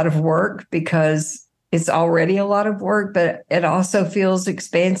like a lot of work because it's already a lot of work, but it also feels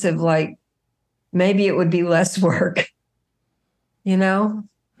expansive, like maybe it would be less work,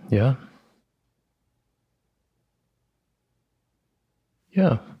 Yeah.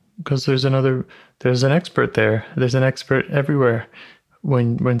 Yeah, because there's an expert there. There's an expert everywhere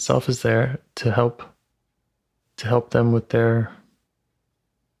when self is there to help them with their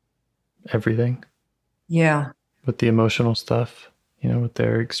everything. Yeah. With the emotional stuff, with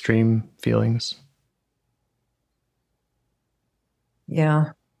their extreme feelings.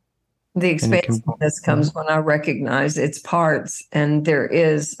 Yeah. The And it can- expansiveness comes when I recognize its parts and there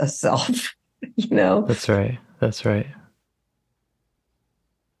is a self, you know? That's right. That's right.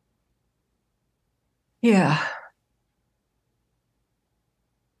 Yeah.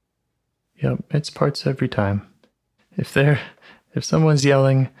 Yep. It's parts every time. If someone's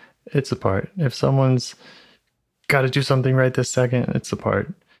yelling, it's a part. If someone's got to do something right this second, it's a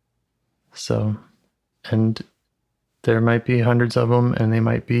part. So, and there might be hundreds of them, and they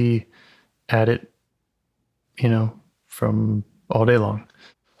might be at it, from all day long.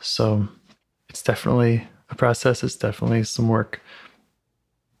 So it's definitely a process. It's definitely some work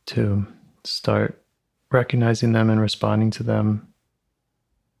to start recognizing them and responding to them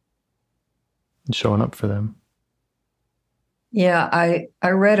and showing up for them. Yeah, I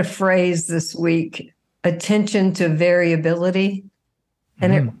read a phrase this week, attention to variability,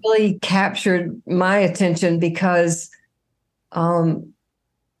 and it really captured my attention because I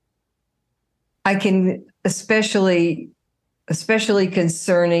can, especially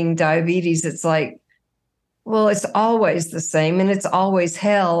concerning diabetes, it's like, well, it's always the same and it's always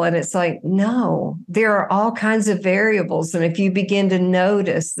hell. And it's like, no, there are all kinds of variables. And if you begin to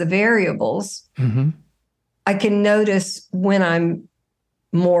notice the variables, I can notice when I'm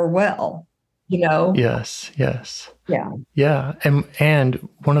more well, Yes. Yeah. Yeah. And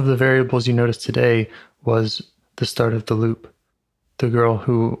one of the variables you noticed today was the start of the loop. The girl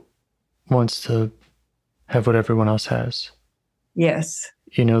who wants to have what everyone else has. Yes.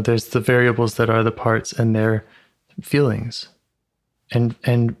 There's the variables that are the parts and their feelings. And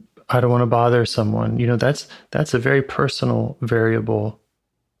I don't want to bother someone. That's a very personal variable.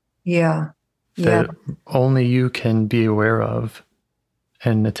 Yeah. That only you can be aware of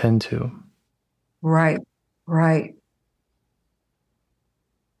and attend to. Right.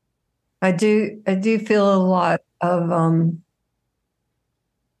 I do feel a lot of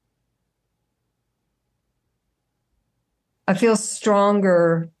I feel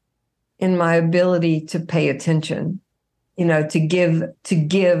stronger in my ability to pay attention, to give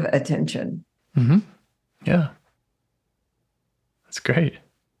attention. Yeah. That's great.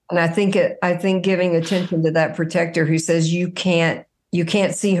 And I think giving attention to that protector who says you can't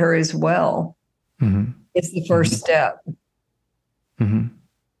see her as well is the first step.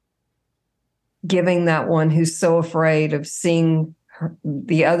 Giving that one who's so afraid of seeing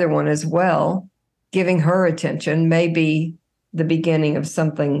the other one as well, giving her attention may be the beginning of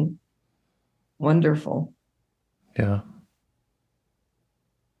something wonderful. Yeah.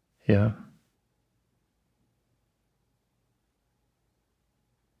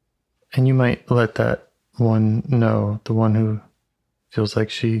 And you might let that one know, the one who feels like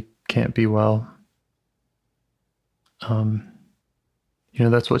she can't be well.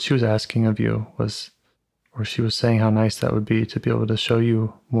 That's what she was asking of you or she was saying how nice that would be to be able to show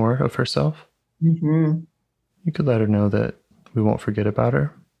you more of herself. You could let her know that we won't forget about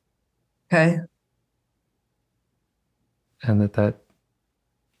her. Okay. And that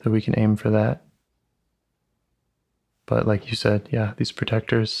we can aim for that. But like you said, yeah, these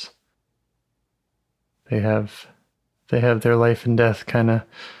protectors, they have their life and death kind of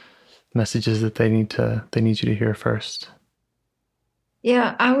messages that they need you to hear first.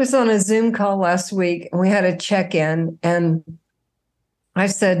 Yeah, I was on a Zoom call last week and we had a check-in and I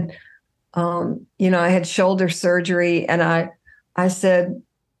said, I had shoulder surgery and I said,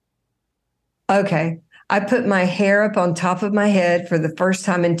 okay, I put my hair up on top of my head for the first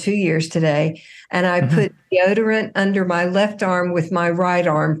time in 2 years today. And I put deodorant under my left arm with my right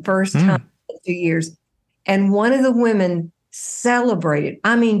arm, first time in 2 years. And one of the women celebrated.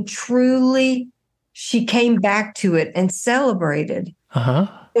 I mean, truly, she came back to it and celebrated. It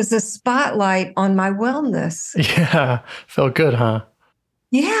was a spotlight on my wellness. Yeah. Felt good, huh?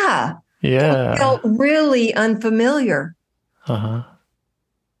 Yeah. Yeah. It felt really unfamiliar. I'm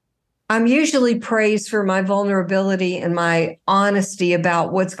usually praised for my vulnerability and my honesty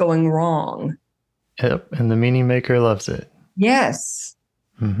about what's going wrong. Yep. And the meaning maker loves it. Yes.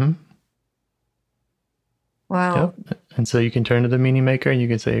 Wow. Yep. And so you can turn to the meaning maker and you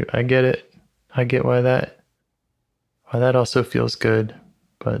can say, I get it. I get why that also feels good.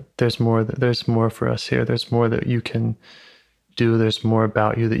 But there's more for us here. There's more that you can do. There's more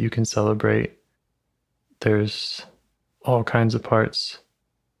about you that you can celebrate. There's all kinds of parts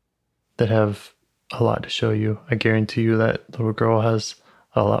that have a lot to show you. I guarantee you that little girl has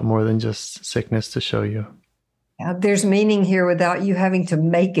a lot more than just sickness to show you. Yeah, there's meaning here without you having to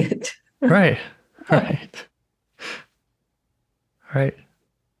make it. Right.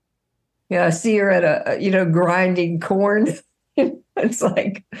 Yeah, I see her at a, grinding corn. It's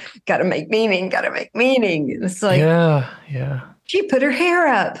like, gotta make meaning. And it's like, yeah. she put her hair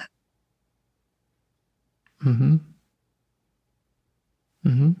up. Mm-hmm.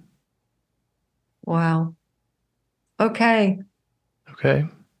 Mm-hmm. Wow. Okay. Okay.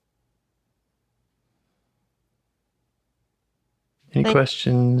 Any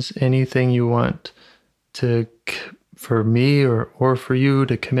questions? Anything you want for me or for you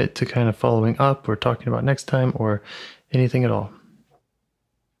to commit to kind of following up or talking about next time, or anything at all?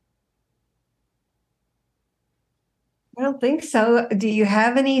 I don't think so. Do you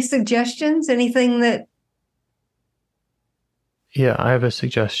have any suggestions? Anything that? Yeah, I have a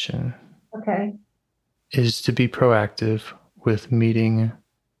suggestion. Okay. Is to be proactive with meeting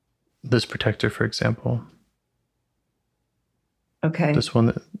this protector, for example. Okay. This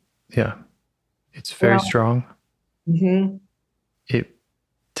one it's very strong. Mm-hmm. It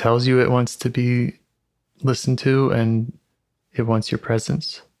tells you it wants to be listened to and it wants your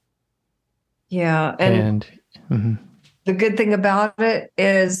presence. Yeah. And the good thing about it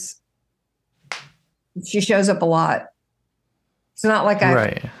is she shows up a lot. It's not like I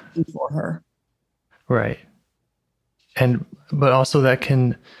have to do for her. Right. But also that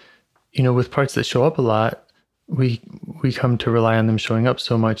can, with parts that show up a lot, we come to rely on them showing up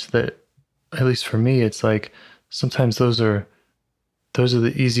so much that, at least for me, it's like sometimes those are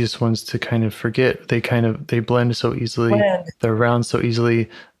the easiest ones to kind of forget. They blend so easily. They're around so easily,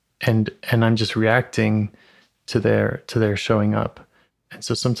 and I'm just reacting to their showing up. And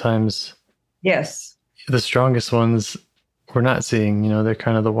so sometimes, yes, the strongest ones we're not seeing. They're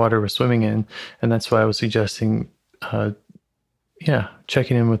kind of the water we're swimming in, and that's why I was suggesting,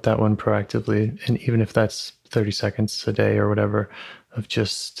 checking in with that one proactively, and even if that's 30 seconds a day or whatever, of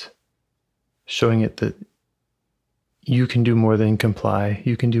just showing it that you can do more than comply.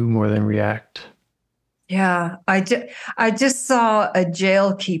 You can do more than react. Yeah. I just saw a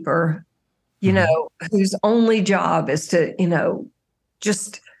jail keeper, whose only job is to,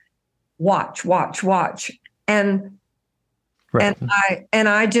 just watch. And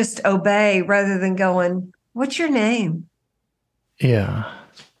I just obey rather than going, what's your name? Yeah.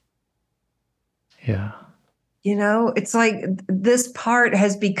 Yeah. It's like this part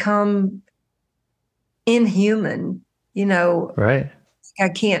has become inhuman, Right. I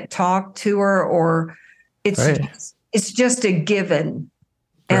can't talk to her, or it's just a given.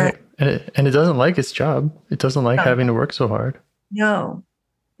 Right. And it doesn't like its job. It doesn't like having to work so hard. No,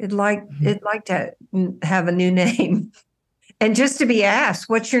 it'd like to have a new name. And just to be asked,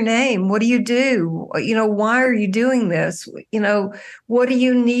 what's your name? What do you do? Why are you doing this? What do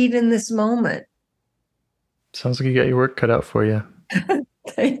you need in this moment? Sounds like you got your work cut out for you.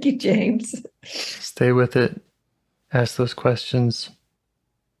 Thank you, James. Stay with it. Ask those questions.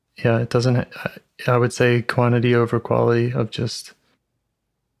 Yeah, it doesn't, I would say quantity over quality of just,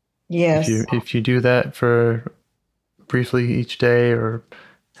 yes. If you do that for briefly each day or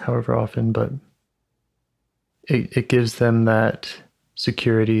however often, but it gives them that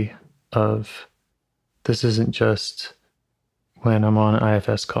security of, this isn't just when I'm on an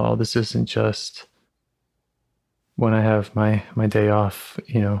IFS call. This isn't just when I have my day off,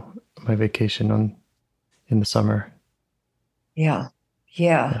 my vacation in the summer. Yeah.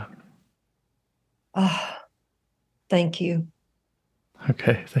 Oh, thank you.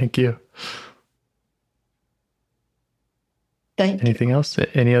 Okay, thank you. Anything you. else?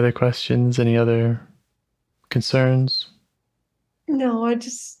 Any other questions? Any other concerns? No, I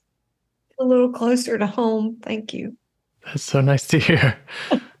just a little closer to home. Thank you. That's so nice to hear.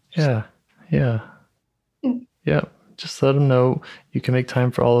 Yeah. Just let them know you can make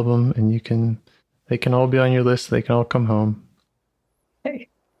time for all of them, and they can all be on your list. They can all come home. Hey,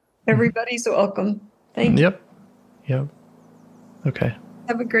 everybody's welcome. Thank you. Yep. Okay.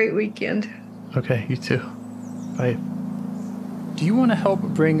 Have a great weekend. Okay, you too. Bye. Do you want to help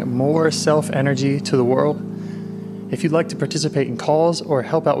bring more self-energy to the world? If you'd like to participate in calls or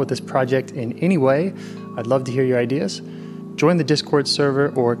help out with this project in any way, I'd love to hear your ideas. Join the Discord server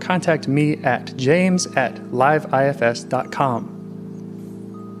or contact me at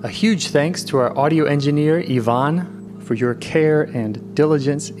james@liveifs.com. A huge thanks to our audio engineer, Yvonne, for your care and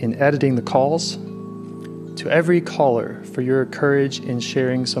diligence in editing the calls. To every caller for your courage in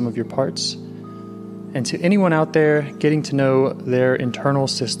sharing some of your parts. And to anyone out there getting to know their internal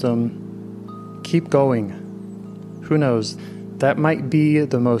system, keep going. Who knows? That might be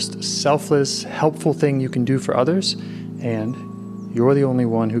the most selfless, helpful thing you can do for others, and you're the only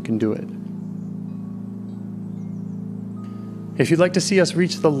one who can do it. If you'd like to see us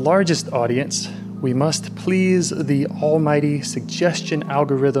reach the largest audience, we must please the almighty suggestion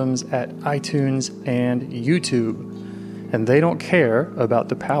algorithms at iTunes and YouTube. And they don't care about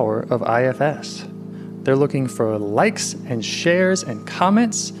the power of IFS. They're looking for likes and shares and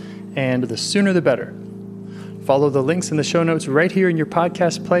comments, and the sooner the better. Follow the links in the show notes right here in your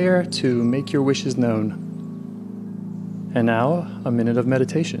podcast player to make your wishes known. And now, a minute of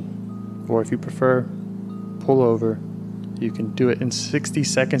meditation. Or if you prefer, pull over. You can do it in 60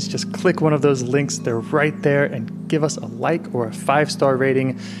 seconds. Just click one of those links. They're right there, and give us a like or a 5-star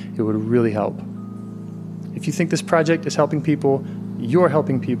rating. It would really help. If you think this project is helping people, you're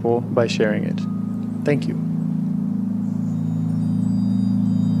helping people by sharing it. Thank you.